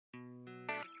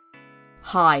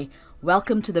Hi,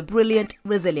 welcome to the Brilliant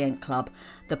Resilient Club,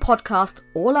 the podcast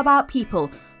all about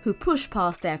people who push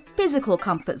past their physical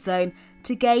comfort zone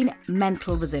to gain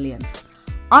mental resilience.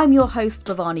 I'm your host,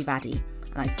 Bhavani Vaddi,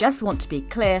 and I just want to be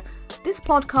clear, this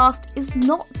podcast is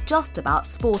not just about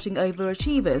sporting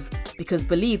overachievers, because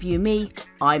believe you me,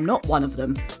 I'm not one of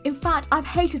them. In fact, I've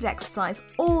hated exercise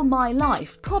all my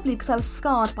life, probably because I was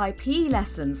scarred by PE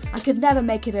lessons. I could never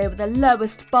make it over the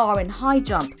lowest bar in high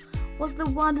jump, was the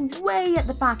one way at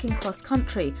the back in cross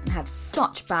country, and had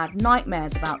such bad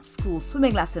nightmares about school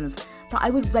swimming lessons that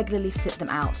I would regularly sit them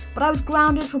out. But I was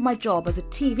grounded from my job as a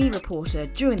TV reporter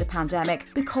during the pandemic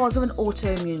because of an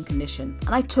autoimmune condition,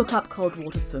 and I took up cold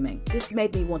water swimming. This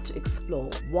made me want to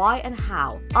explore why and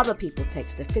how other people take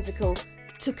to the physical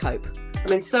to cope.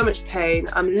 I'm in so much pain.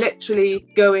 I'm literally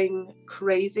going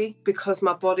crazy because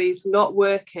my body's not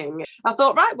working. I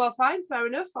thought, right, well, fine, fair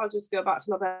enough. I'll just go back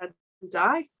to my bed and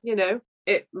die. You know,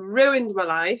 it ruined my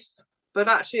life. But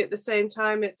actually, at the same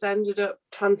time, it's ended up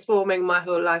transforming my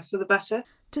whole life for the better.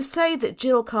 To say that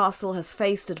Gill Castle has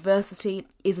faced adversity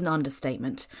is an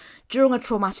understatement. During a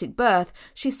traumatic birth,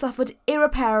 she suffered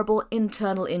irreparable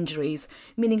internal injuries,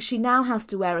 meaning she now has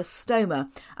to wear a stoma,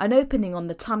 an opening on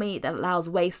the tummy that allows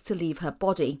waste to leave her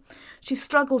body. She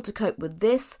struggled to cope with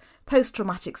this,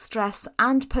 post-traumatic stress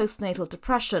and postnatal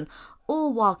depression,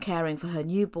 all while caring for her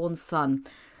newborn son.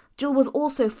 Gill was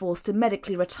also forced to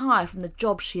medically retire from the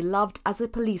job she loved as a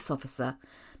police officer.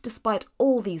 Despite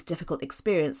all these difficult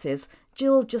experiences,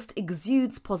 Gill just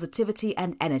exudes positivity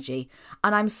and energy,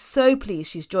 and I'm so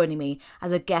pleased she's joining me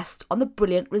as a guest on the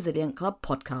Brilliant Resilient Club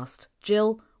podcast.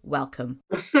 Gill, welcome.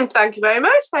 Thank you very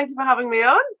much. Thank you for having me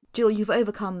on. Gill, you've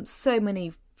overcome so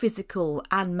many physical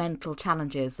and mental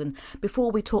challenges, and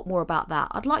before we talk more about that,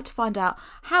 I'd like to find out,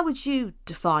 how would you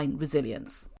define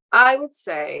resilience? I would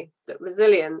say that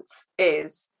resilience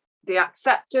is the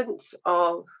acceptance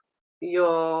of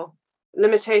your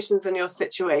limitations in your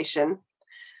situation,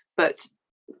 but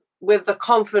with the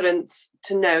confidence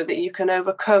to know that you can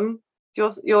overcome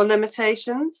your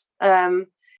limitations. And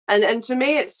to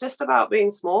me, it's just about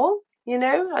being small, you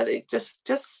know, it just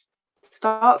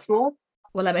start small.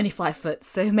 Well, I'm only 5 foot,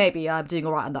 so maybe I'm doing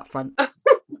all right on that front. I'm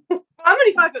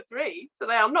only 5'3", so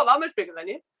I'm not that much bigger than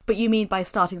you. But you mean by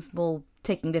starting small,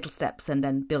 taking little steps and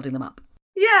then building them up?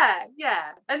 Yeah.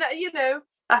 And, you know,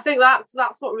 I think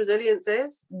that's what resilience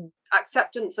is.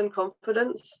 Acceptance and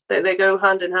confidence, they go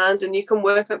hand in hand, and you can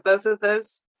work at both of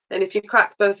those. And if you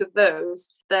crack both of those,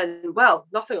 then, well,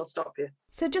 nothing will stop you.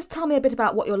 So just tell me a bit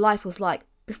about what your life was like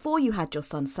before you had your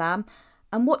son, Sam,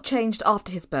 and what changed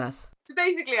after his birth. So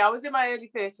basically, I was in my early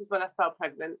 30s when I fell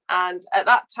pregnant. And at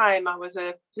that time, I was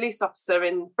a police officer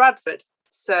in Bradford.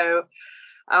 So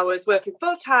I was working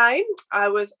full time. I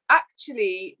was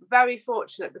actually very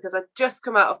fortunate because I'd just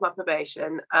come out of my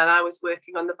probation and I was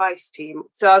working on the vice team.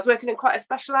 So I was working in quite a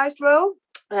specialised role.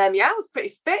 I was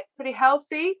pretty fit, pretty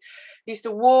healthy. Used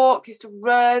to walk, used to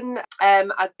run.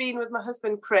 I'd been with my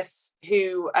husband, Chris,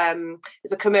 who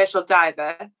is a commercial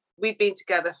diver. We'd been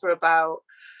together for about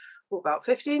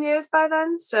 15 years by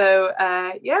then. So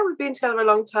we'd been together a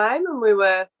long time, and we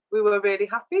were really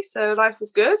happy, so life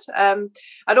was good.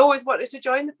 I'd always wanted to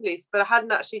join the police, but I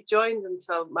hadn't actually joined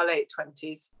until my late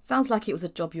 20s. Sounds like it was a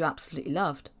job you absolutely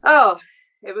loved. Oh,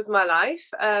 it was my life.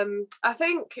 I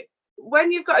think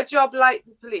when you've got a job like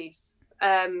the police,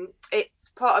 it's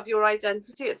part of your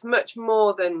identity. It's much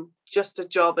more than just a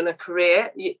job and a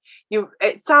career.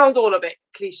 It sounds all a bit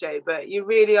cliche, but you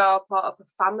really are part of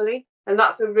a family, and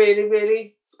that's a really,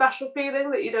 really special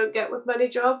feeling that you don't get with many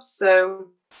jobs.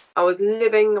 So I was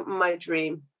living my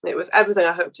dream. It was everything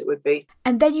I hoped it would be.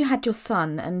 And then you had your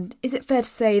son, and is it fair to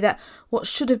say that what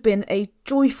should have been a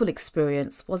joyful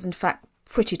experience was in fact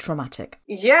pretty traumatic?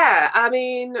 Yeah, I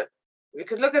mean, we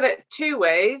could look at it two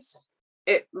ways.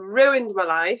 It ruined my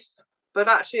life, but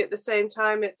actually at the same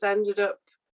time, it's ended up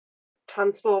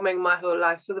transforming my whole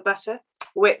life for the better,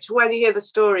 which when you hear the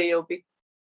story, you'll be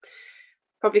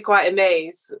probably quite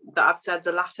amazed that I've said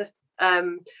the latter.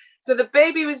 So the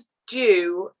baby was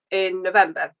due in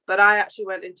November, but I actually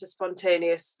went into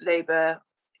spontaneous labour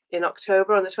in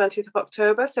October, on the 20th of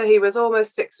October. So he was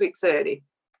almost 6 weeks early.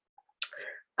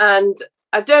 And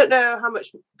I don't know how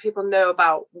much people know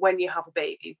about when you have a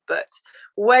baby, but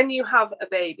when you have a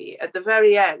baby, at the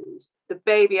very end, the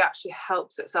baby actually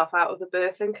helps itself out of the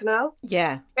birthing canal.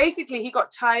 Yeah. Basically, he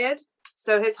got tired,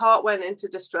 so his heart went into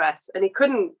distress and he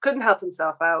couldn't help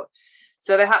himself out.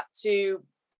 So they had to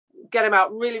get him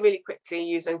out really, really quickly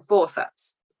using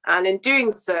forceps. And in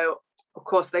doing so, of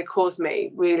course, they caused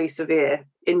me really severe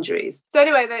injuries. So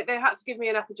anyway, they had to give me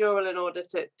an epidural in order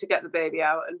to get the baby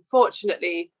out. And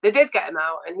fortunately, they did get him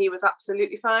out and he was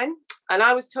absolutely fine. And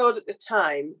I was told at the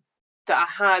time that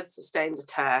I had sustained a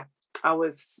tear. I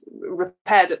was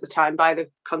repaired at the time by the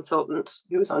consultant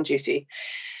who was on duty.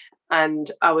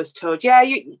 And I was told, yeah,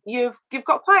 you've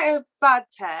got quite a bad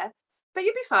tear, but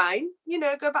you'll be fine. You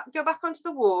know, go back onto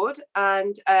the ward.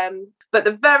 And but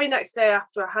the very next day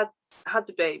after I had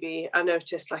the baby, I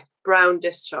noticed like brown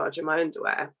discharge in my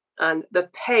underwear, and the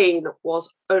pain was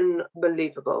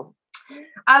unbelievable.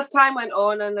 As time went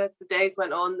on and as the days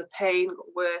went on, the pain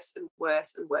got worse and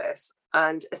worse and worse.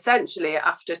 And essentially,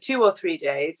 after 2 or 3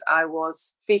 days, I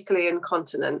was fecally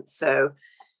incontinent. So,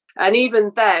 and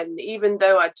even then, even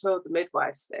though I told the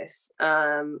midwives this,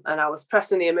 and I was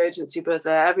pressing the emergency buzzer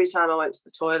every time I went to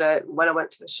the toilet, when I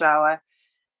went to the shower,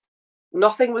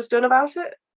 nothing was done about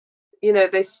it. You know,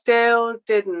 they still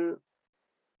didn't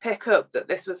pick up that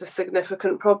this was a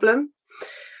significant problem.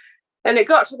 And it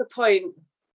got to the point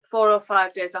 4 or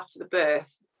 5 days after the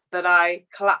birth that I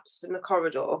collapsed in the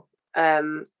corridor,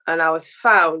 and I was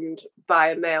found by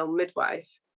a male midwife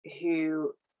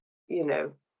who, you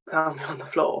know, found me on the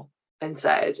floor and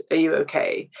said, "Are you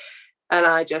okay?" And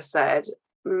I just said,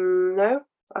 "No."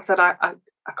 I said, I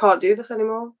can't do this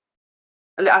anymore.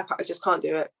 I just can't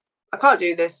do it. I can't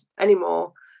do this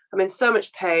anymore. I'm in so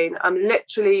much pain. I'm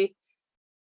literally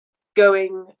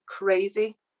going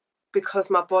crazy because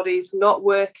my body's not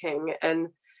working, and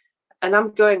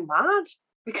I'm going mad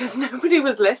because nobody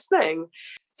was listening.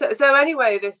 So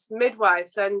anyway, this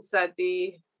midwife then said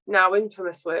the now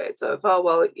infamous words of, "Oh,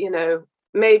 well, you know,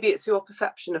 maybe it's your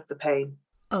perception of the pain."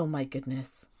 Oh my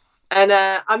goodness. And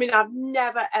I mean, I've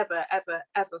never, ever, ever,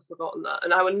 ever forgotten that.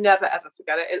 And I will never, ever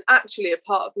forget it. And actually, a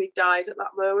part of me died at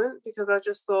that moment because I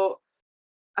just thought,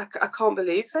 I can't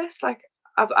believe this. Like,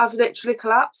 I've literally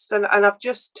collapsed, and I've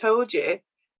just told you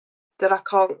that I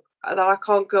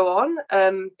can't go on.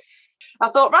 I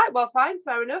thought, right, well, fine,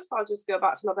 fair enough. I'll just go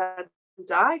back to my bed and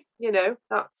die. You know,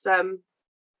 that's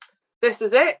this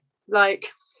is it. Like,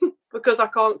 because I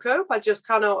can't cope. I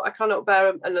cannot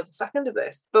bear another second of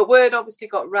this. But word obviously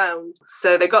got round,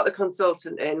 so they got the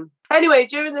consultant in. Anyway,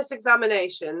 during this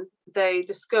examination, they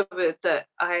discovered that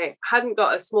I hadn't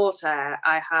got a small tear.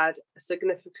 I had a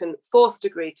significant 4th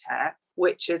degree tear,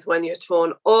 which is when you're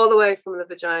torn all the way from the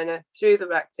vagina through the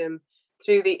rectum,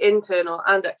 through the internal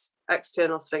and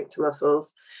external sphincter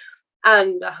muscles.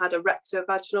 And I had a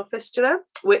rectovaginal fistula,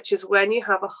 which is when you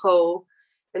have a hole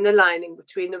in the lining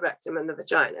between the rectum and the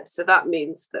vagina. So that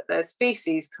means that there's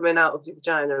feces coming out of your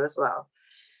vagina as well.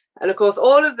 And of course,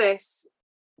 all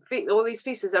these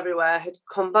feces everywhere had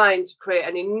combined to create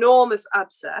an enormous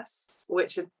abscess,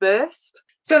 which had burst.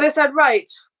 So they said, right,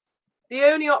 the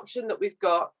only option that we've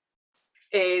got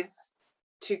is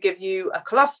to give you a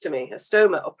colostomy, a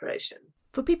stoma operation.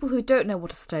 For people who don't know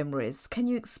what a stoma is, can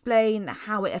you explain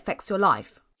how it affects your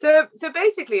life? So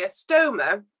basically, a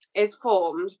stoma is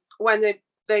formed when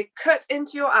they cut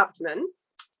into your abdomen,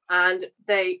 and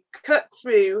they cut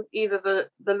through either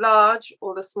the large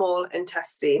or the small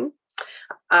intestine,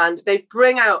 and they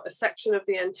bring out a section of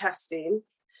the intestine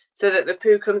so that the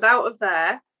poo comes out of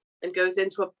there and goes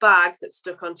into a bag that's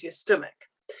stuck onto your stomach.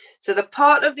 So the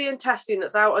part of the intestine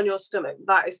that's out on your stomach,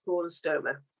 that is called a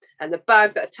stoma. And the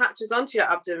bag that attaches onto your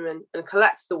abdomen and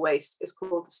collects the waste is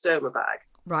called the stoma bag.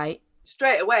 Right.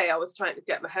 Straight away, I was trying to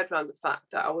get my head around the fact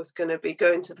that I was going to be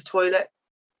going to the toilet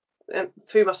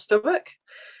through my stomach.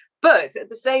 But at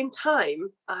the same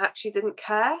time, I actually didn't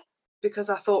care, because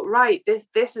I thought, right,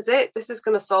 this is it. This is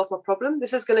going to solve my problem.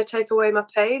 This is going to take away my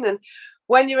pain. And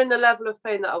when you're in the level of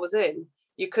pain that I was in,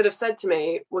 you could have said to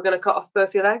me, "We're going to cut off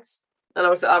both your legs." And I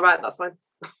was like, all right, that's fine.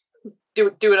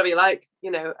 do whatever you like,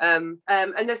 you know. And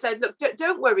they said, look,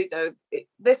 don't worry, though.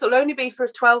 This will only be for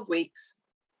 12 weeks.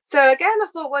 So again, I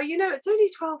thought, well, you know, it's only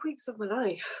 12 weeks of my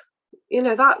life. You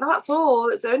know, that's all.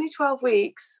 It's only 12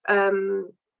 weeks.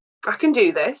 I can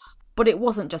do this. But it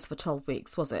wasn't just for 12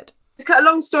 weeks, was it? To cut a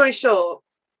long story short,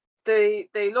 they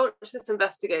launched this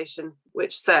investigation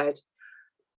which said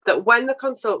that when the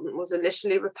consultant was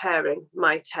initially repairing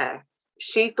my tear,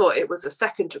 she thought it was a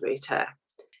 2nd degree tear.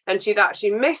 And she'd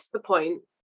actually missed the point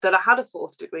that I had a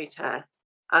 4th degree tear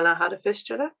and I had a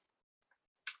fistula.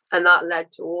 And that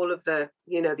led to all of the,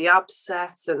 you know, the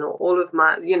abscess and all of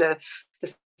my, you know,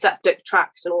 the septic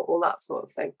tract and all that sort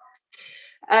of thing.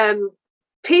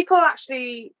 People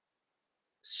actually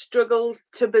struggle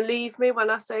to believe me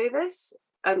when I say this,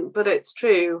 but it's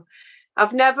true.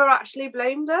 I've never actually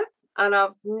blamed her, and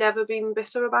I've never been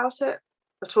bitter about it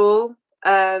at all.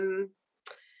 I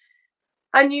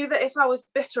knew that if I was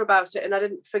bitter about it and I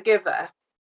didn't forgive her,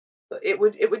 it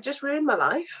would just ruin my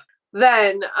life.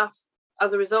 Then,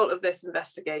 as a result of this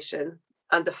investigation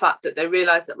and the fact that they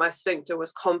realised that my sphincter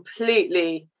was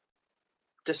completely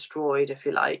destroyed, if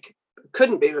you like,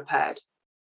 couldn't be repaired,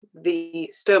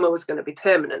 the stoma was going to be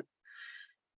permanent.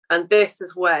 And this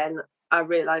is when I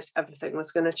realised everything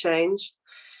was going to change.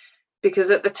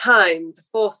 Because at the time, the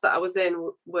force that I was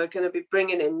in were going to be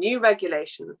bringing in new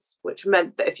regulations, which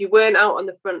meant that if you weren't out on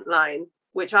the front line,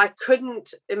 which I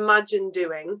couldn't imagine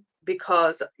doing,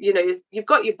 because, you know, you've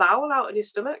got your bowel out in your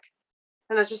stomach.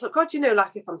 And I just thought, God, you know,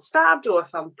 like if I'm stabbed or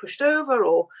if I'm pushed over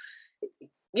or,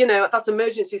 you know, that's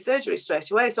emergency surgery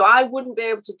straight away. So I wouldn't be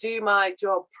able to do my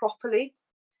job properly.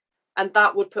 And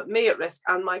that would put me at risk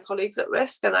and my colleagues at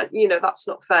risk. And, you know, that's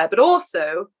not fair. But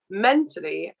also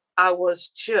mentally, I was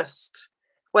just,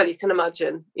 well, you can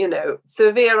imagine, you know,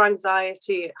 severe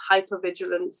anxiety,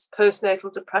 hypervigilance,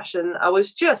 postnatal depression. I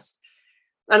was just,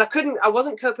 and I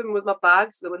wasn't coping with my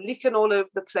bags. They were leaking all over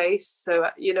the place. So,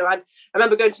 you know, I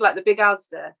remember going to like the big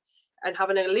Asda and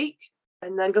having a leak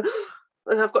and then go,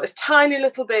 and I've got this tiny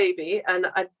little baby. And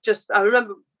I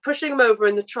remember pushing him over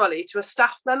in the trolley to a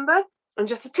staff member and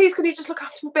just said, please, can you just look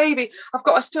after my baby? I've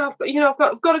got to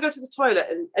go to the toilet.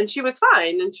 And she was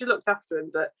fine and she looked after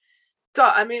him. But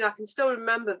God, I mean, I can still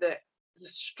remember the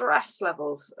stress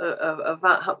levels of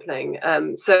that happening.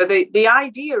 So the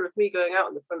idea of me going out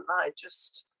on the front line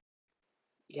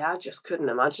I just couldn't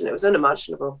imagine. It was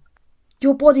unimaginable.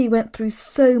 Your body went through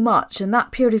so much and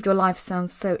that period of your life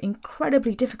sounds so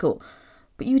incredibly difficult,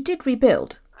 but you did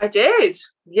rebuild. I did,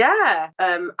 yeah.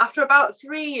 After about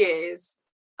 3 years,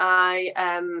 I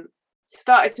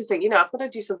started to think, you know, I've got to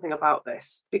do something about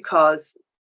this because,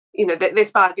 you know,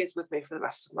 this bag is with me for the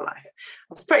rest of my life. I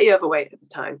was pretty overweight at the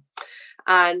time.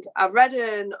 And I read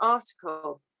an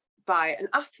article by an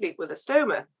athlete with a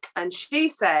stoma. And she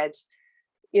said,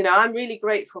 you know, I'm really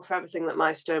grateful for everything that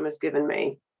my stoma has given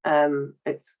me.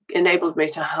 It's enabled me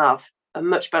to have a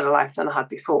much better life than I had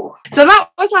before. So that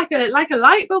was like a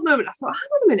light bulb moment. I thought, hang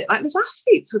on a minute, like there's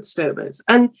athletes with stomas.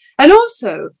 And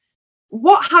also,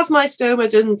 what has my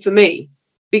stoma done for me?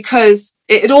 Because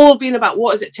it had all been about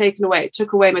what has it taken away? It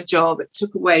took away my job. It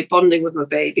took away bonding with my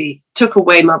baby. Took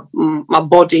away my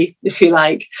body, if you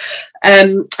like.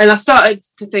 And I started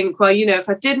to think, well, you know, if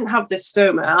I didn't have this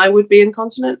stoma, I would be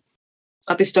incontinent.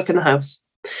 I'd be stuck in the house.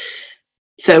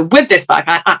 So with this bag,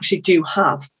 I actually do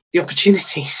have the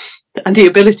opportunity and the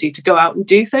ability to go out and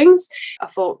do things. I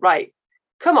thought, right,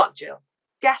 come on, Gill,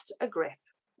 get a grip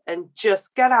and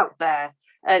just get out there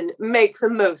and make the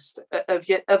most of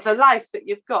the life that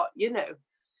you've got, you know.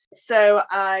 So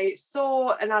I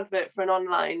saw an advert for an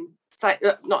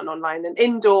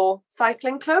indoor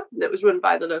cycling club that was run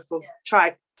by the local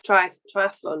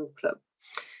triathlon club.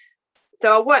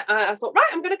 So I thought,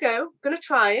 right, I'm going to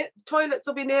try it. The toilets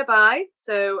will be nearby.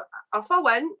 So off I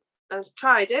went and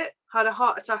tried it. Had a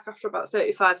heart attack after about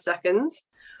 35 seconds.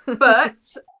 But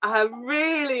I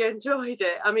really enjoyed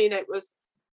it. I mean, it was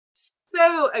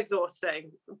so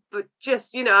exhausting, but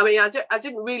just, you know, I mean, I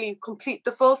didn't really complete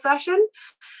the full session,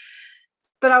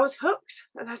 but I was hooked,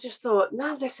 and I just thought,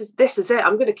 no, this is it.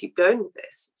 I'm going to keep going with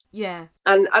this. Yeah.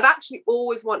 And I'd actually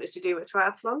always wanted to do a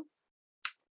triathlon,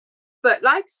 but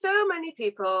like so many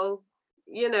people,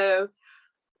 you know,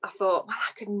 I thought, well,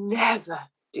 I could never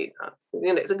do that.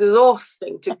 You know, it's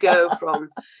exhausting to go from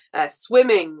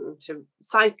swimming to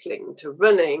cycling to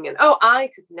running, and I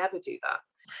could never do that.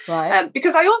 Right.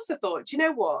 Because I also thought, you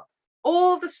know what,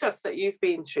 all the stuff that you've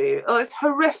been through, all this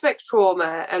horrific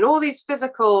trauma and all these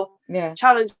physical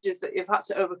challenges that you've had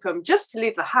to overcome just to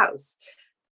leave the house.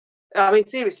 I mean,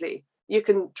 seriously, you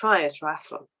can try a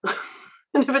triathlon.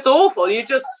 And if it's awful, you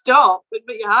just stop and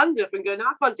put your hand up and go, no,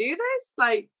 I can't do this.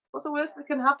 Like, what's the worst that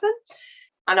can happen?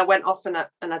 And I went off and I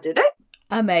did it.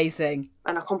 Amazing.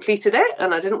 And I completed it,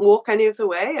 and I didn't walk any of the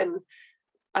way, and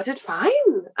I did fine.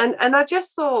 And I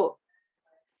just thought,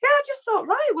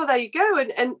 right, well, there you go.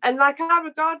 And like, I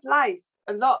regard life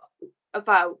a lot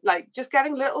about like just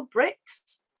getting little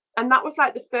bricks. And that was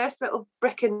like the first little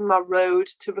brick in my road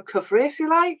to recovery, if you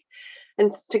like,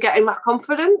 and to getting my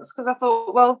confidence. Because I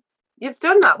thought, well, you've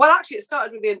done that. Well, actually, it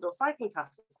started with the indoor cycling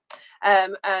classes.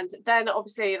 And then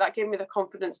obviously that gave me the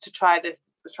confidence to try the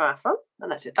triathlon,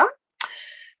 and I did that.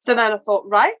 So then I thought,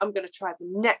 right, I'm going to try the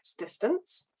next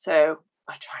distance. So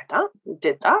I tried that and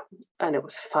did that, and it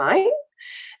was fine.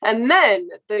 And then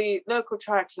the local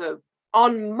tri club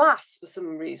en masse, for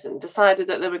some reason, decided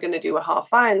that they were going to do a half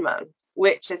Ironman,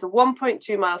 which is a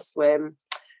 1.2 mile swim,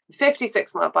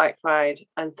 56 mile bike ride,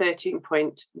 and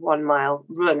 13.1 mile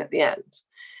run at the end.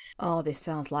 Oh, this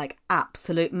sounds like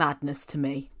absolute madness to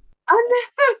me. I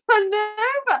know,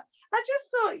 but I just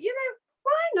thought, you know,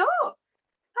 why not?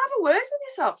 have a word with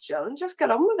yourself, Jill, and just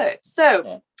get on with it.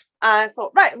 So I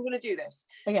thought, right, I'm going to do this.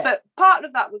 Okay. But part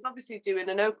of that was obviously doing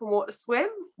an open water swim,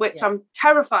 which I'm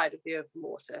terrified of the open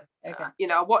water.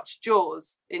 Okay. I watched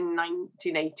Jaws in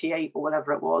 1988 or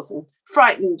whatever it was, and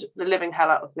frightened the living hell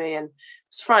out of me, and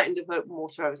was frightened of open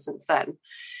water ever since then.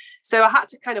 So I had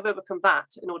to kind of overcome that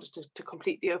in order to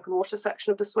complete the open water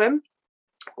section of the swim,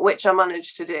 which I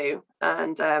managed to do.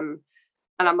 And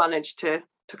I managed to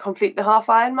complete the half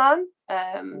Ironman.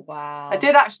 Wow. I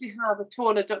did actually have a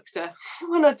torn adductor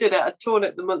when I did it. I'd torn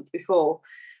it the month before,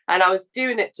 and I was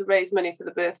doing it to raise money for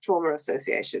the Birth Trauma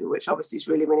Association, which obviously is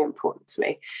really, really important to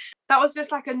me. That was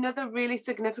just like another really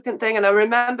significant thing. And I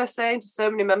remember saying to so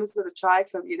many members of the Tri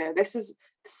Club, this is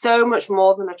so much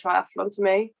more than a triathlon to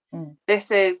me.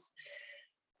 This is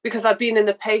because I've been in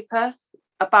the paper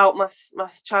about my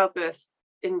childbirth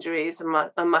injuries and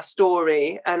my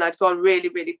story, and I'd gone really,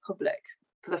 really public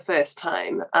for the first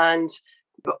time,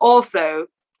 but also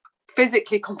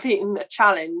physically completing a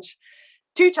challenge,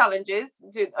 2 challenges,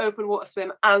 did open water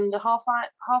swim and a half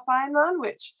Ironman,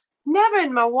 which never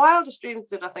in my wildest dreams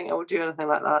did I think I would do anything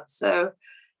like that. So,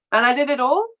 and I did it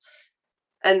all,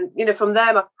 and from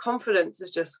there my confidence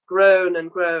has just grown and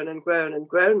grown and grown and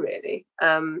grown, really.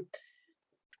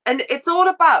 And it's all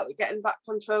about getting back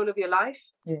control of your life,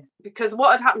 because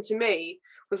what had happened to me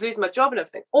was losing my job and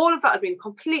everything. All of that had been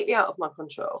completely out of my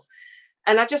control.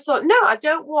 And I just thought, no, I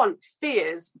don't want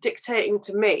fears dictating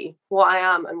to me what I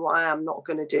am and what I am not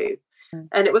going to do.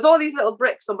 And it was all these little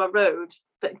bricks on my road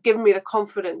that given me the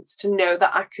confidence to know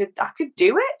that I could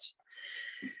do it.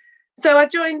 So I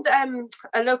joined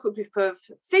a local group of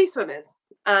sea swimmers.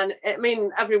 And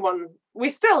we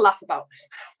still laugh about this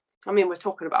now. We're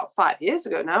talking about 5 years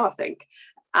ago now, I think.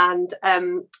 And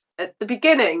at the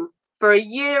beginning, for a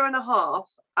year and a half,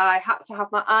 I had to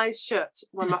have my eyes shut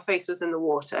when my face was in the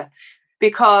water,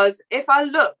 because if I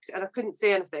looked and I couldn't see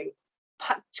anything,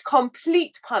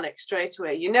 complete panic straight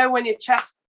away. When your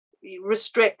chest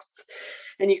restricts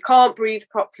and you can't breathe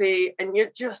properly and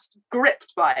you're just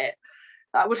gripped by it.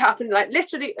 That would happen like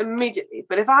literally immediately.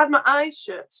 But if I had my eyes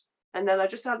shut and then I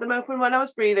just had them open when I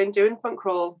was breathing, doing front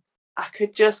crawl, I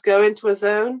could just go into a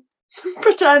zone,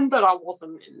 pretend that I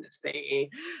wasn't in the sea.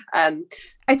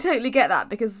 I totally get that,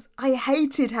 because I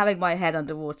hated having my head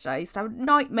underwater. I used to have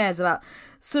nightmares about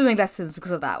swimming lessons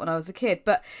because of that when I was a kid.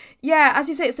 But yeah, as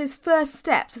you say, it's those first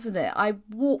steps, isn't it? I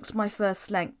walked my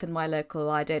first length in my local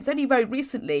Lido. It's only very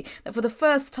recently that for the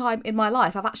first time in my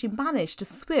life, I've actually managed to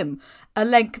swim a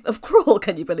length of crawl.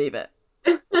 Can you believe it?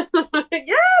 Yeah,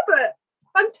 but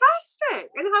fantastic.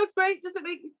 And how great does it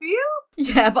make you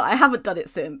feel? Yeah, but I haven't done it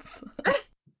since.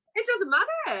 It doesn't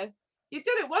matter. You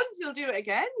did it once, you'll do it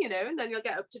again, and then you'll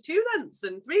get up to 2 lengths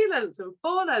and 3 lengths and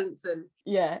 4 lengths.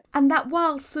 And that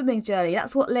wild swimming journey,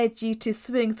 that's what led you to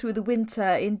swimming through the winter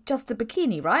in just a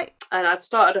bikini, right? And I'd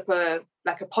started up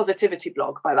a positivity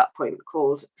blog by that point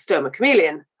called Stoma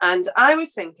Chameleon. And I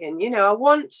was thinking, I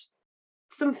want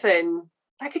something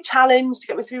like a challenge to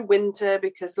get me through winter,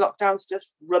 because lockdown's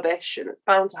just rubbish and it's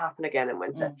bound to happen again in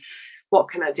winter. What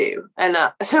can I do? And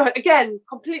so again,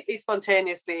 completely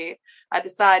spontaneously, I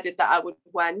decided that I would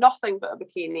wear nothing but a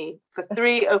bikini for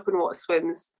 3 open water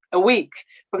swims a week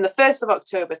from the 1st of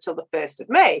October till the 1st of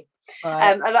May.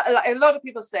 Right. A lot of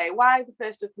people say, why the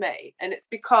 1st of May? And it's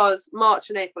because March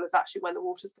and April is actually when the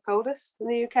water's the coldest in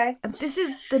the UK. And this is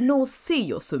the North Sea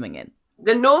you're swimming in?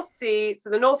 The North Sea, so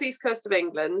the northeast coast of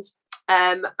England.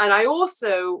 And I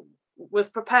also was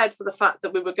prepared for the fact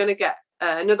that we were going to get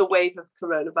another wave of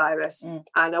coronavirus,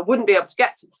 and I wouldn't be able to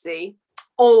get to the sea,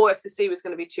 or if the sea was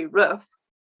going to be too rough.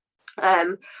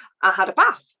 I had a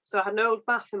bath, so I had an old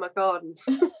bath in my garden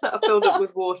that I filled up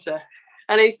with water,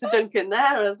 and I used to dunk in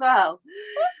there as well.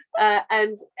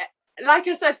 And like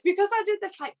I said, because I did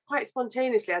this quite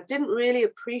spontaneously, I didn't really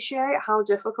appreciate how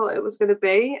difficult it was going to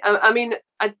be.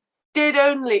 I did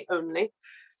only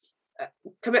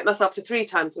commit myself to 3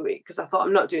 times a week, because I thought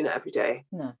I'm not doing it every day.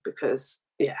 No. Because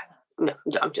no,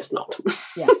 I'm just not.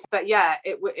 Yeah. But yeah,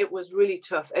 it was really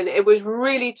tough, and it was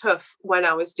really tough when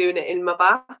I was doing it in my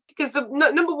bath, because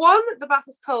number one, the bath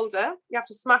is colder. You have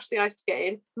to smash the ice to get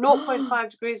in. 0.5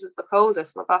 degrees was the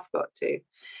coldest my bath got to.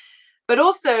 But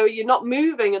also, you're not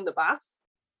moving in the bath,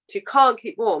 so you can't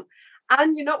keep warm,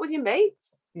 and you're not with your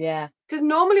mates. Yeah. Because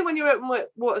normally when you're open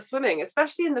water swimming,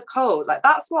 especially in the cold,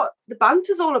 that's what the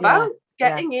banter's all about.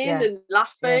 Getting in and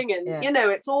laughing and,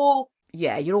 it's all...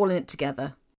 Yeah, you're all in it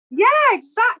together. Yeah,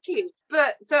 exactly.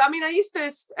 But, so, I used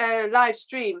to live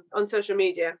stream on social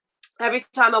media every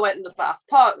time I went in the bath.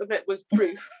 Part of it was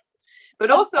proof.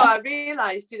 But also I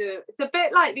realised, it's a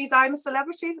bit like these I'm a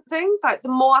Celebrity things. The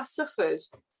more I suffered,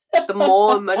 the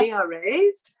more money I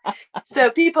raised. So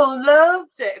people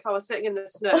loved it if I was sitting in the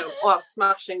snow or I was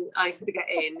smashing ice to get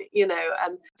in,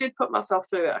 and did put myself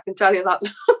through it, I can tell you that.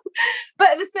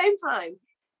 But at the same time,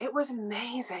 it was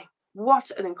amazing.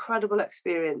 What an incredible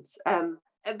experience.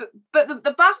 But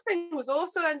the bath thing was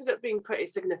also ended up being pretty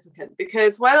significant,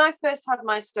 because when I first had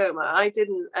my stoma, I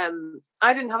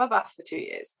didn't have a bath for 2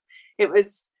 years.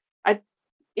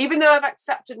 Even though I've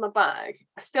accepted my bag,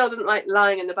 I still didn't like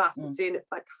lying in the bath and seeing it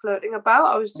like floating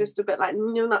about. I was just a bit like,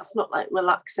 no, that's not like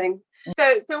relaxing.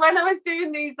 So when I was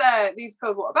doing these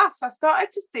cold water baths, I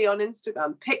started to see on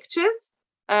Instagram pictures,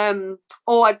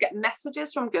 or I'd get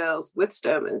messages from girls with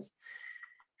stomas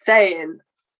saying,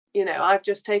 I've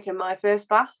just taken my first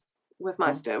bath with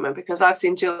my stoma because I've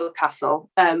seen Gill Castle,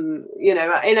 in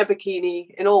a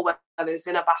bikini, in all weathers,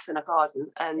 in a bath in a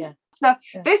garden. And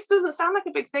this doesn't sound like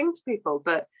a big thing to people,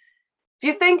 but if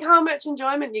you think how much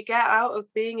enjoyment you get out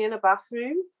of being in a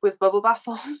bathroom with bubble bath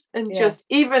on, and just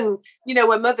even,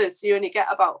 we're mothers, so you only get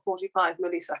about 45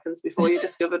 milliseconds before you're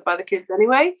discovered by the kids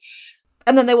anyway.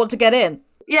 And then they want to get in.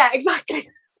 Yeah, exactly.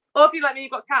 Or if you're like me,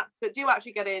 you've got cats that do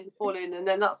actually get in, fall in, and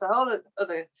then that's a whole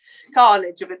other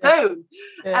carnage of its own.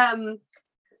 Yeah.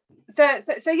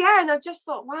 So yeah, and I just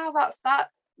thought, wow, that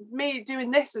me doing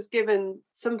this has given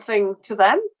something to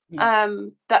them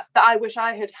that I wish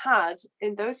I had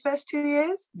in those first 2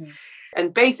 years.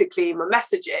 And basically, my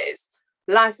message is,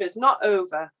 life is not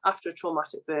over after a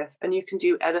traumatic birth, and you can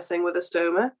do anything with a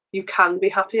stoma. You can be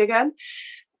happy again.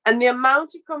 And the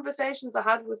amount of conversations I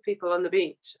had with people on the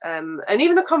beach, and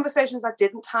even the conversations I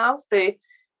didn't have, the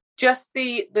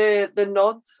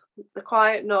nods, the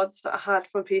quiet nods that I had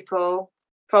from people,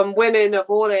 from women of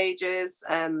all ages,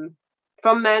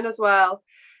 from men as well.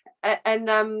 And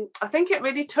I think it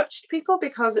really touched people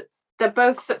because they're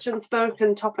both such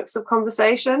unspoken topics of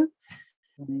conversation.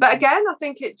 But again, I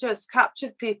think it just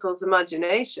captured people's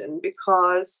imagination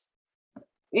because,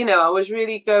 I was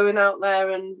really going out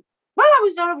there and, I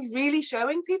was really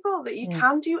showing people that you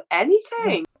can do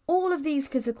anything. All of these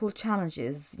physical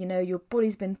challenges, your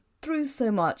body's been through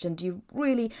so much and you've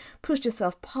really pushed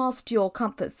yourself past your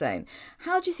comfort zone.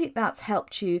 How do you think that's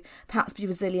helped you perhaps be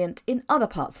resilient in other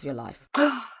parts of your life?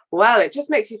 Well, it just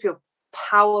makes you feel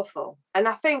powerful. And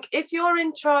I think if you're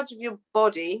in charge of your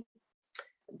body,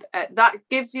 that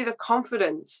gives you the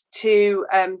confidence to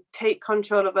take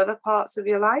control of other parts of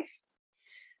your life.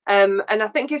 And I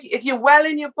think if you're well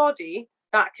in your body,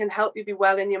 that can help you be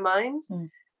well in your mind.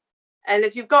 And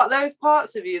if you've got those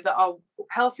parts of you that are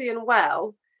healthy and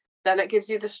well, then it gives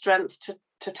you the strength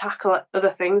to tackle other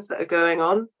things that are going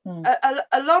on.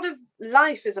 A lot of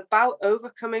life is about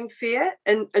overcoming fear,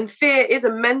 and fear is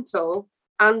a mental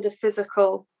and a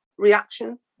physical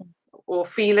reaction or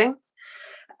feeling.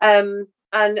 And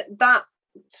that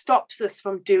stops us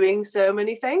from doing so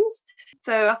many things.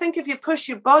 So I think if you push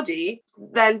your body,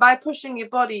 then by pushing your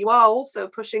body, you are also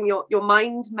pushing your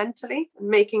mind mentally and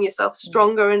making yourself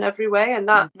stronger in every way. And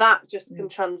that just can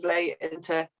translate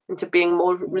into being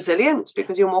more resilient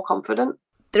because you're more confident.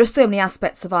 There are so many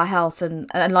aspects of our health and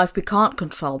life we can't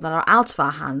control that are out of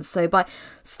our hands. So by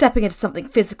stepping into something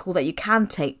physical that you can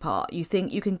take part, you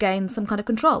think you can gain some kind of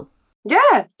control.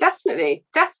 Yeah, definitely.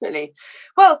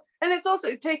 Well, and it's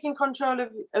also taking control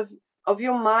of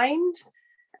your mind.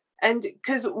 And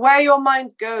because where your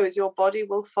mind goes, your body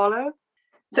will follow.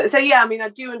 So yeah, I mean, I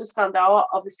do understand there are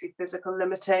obviously physical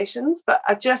limitations, but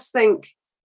I just think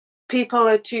people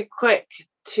are too quick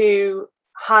to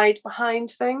hide behind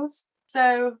things.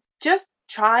 So just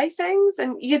try things,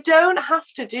 and you don't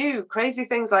have to do crazy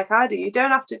things like I do. You don't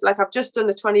have to, like I've just done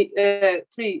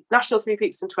the national 3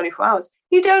 peaks in 24 hours.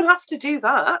 You don't have to do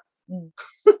that.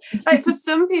 Like for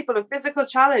some people, a physical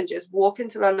challenge is walk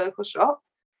into their local shop.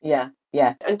 Yeah.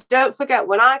 And don't forget,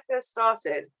 when I first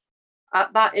started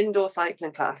at that indoor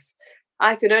cycling class,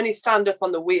 I could only stand up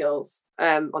on the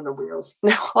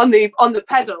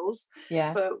pedals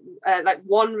for like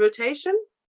one rotation,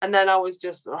 and then I was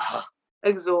just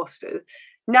exhausted.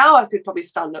 Now I could probably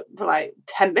stand up for like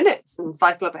 10 minutes and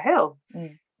cycle up a hill.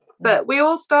 But we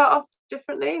all start off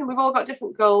differently, and we've all got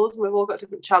different goals, and we've all got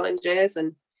different challenges,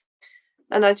 and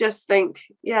I just think,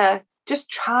 just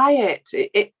try it.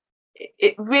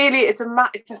 It really, it's a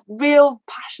real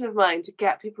passion of mine to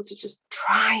get people to just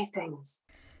try things.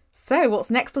 So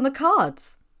what's next on the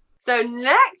cards? So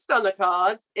next on the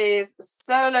cards is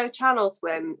solo channel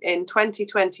swim in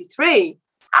 2023.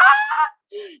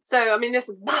 So, I mean, this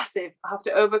is massive. I have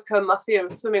to overcome my fear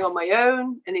of swimming on my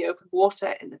own in the open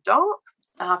water in the dark.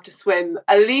 I have to swim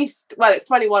at least, it's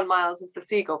 21 miles as the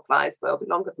seagull flies, but it'll be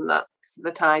longer than that because of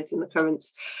the tides and the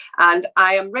currents. And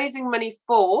I am raising money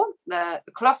for the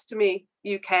Colostomy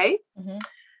UK.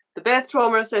 the Birth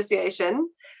Trauma Association,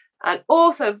 and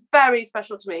also very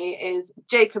special to me is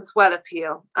Jacob's Well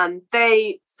Appeal, and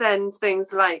they send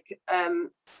things like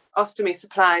ostomy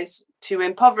supplies to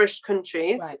impoverished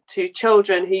countries, to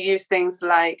children who use things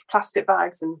like plastic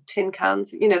bags and tin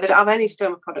cans, they don't have any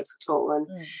stoma products at all,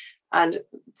 and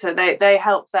so they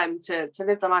help them to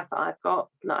live the life that I've got,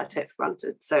 that I take for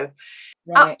granted. So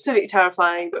absolutely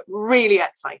terrifying, but really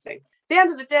exciting. At the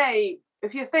end of the day,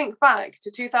 if you think back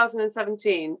to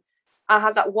 2017, I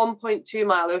had that 1.2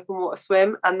 mile open water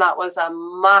swim, and that was a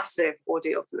massive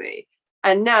ordeal for me.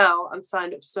 And now I'm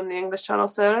signed up to swim the English Channel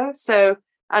solo. So,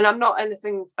 and I'm not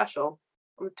anything special.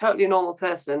 I'm a totally normal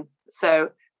person.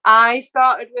 So I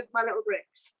started with my little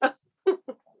bricks.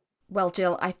 Well,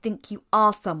 Gill, I think you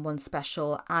are someone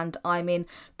special, and I'm in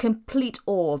complete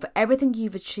awe of everything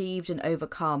you've achieved and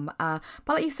overcome. But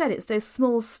like you said, it's those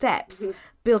small steps,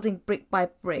 building brick by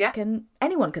brick, and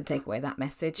anyone can take away that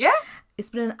message. Yeah. It's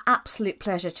been an absolute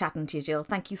pleasure chatting to you, Gill.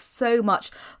 Thank you so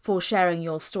much for sharing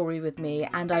your story with me,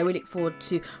 and I really look forward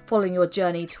to following your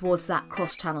journey towards that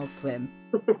cross-channel swim.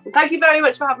 Thank you very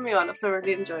much for having me on. I've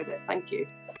thoroughly enjoyed it. Thank you.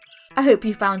 I hope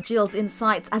you found Gill's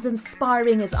insights as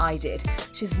inspiring as I did.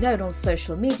 She's known on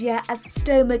social media as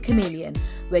Stoma Chameleon,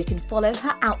 where you can follow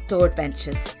her outdoor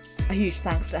adventures. A huge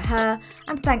thanks to her,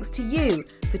 and thanks to you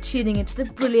for tuning into the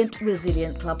Brilliant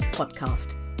Resilient Club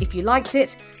podcast. If you liked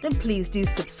it, then please do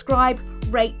subscribe,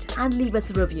 rate and leave us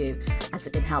a review, as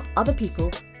it can help other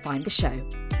people find the show.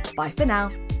 Bye for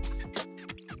now.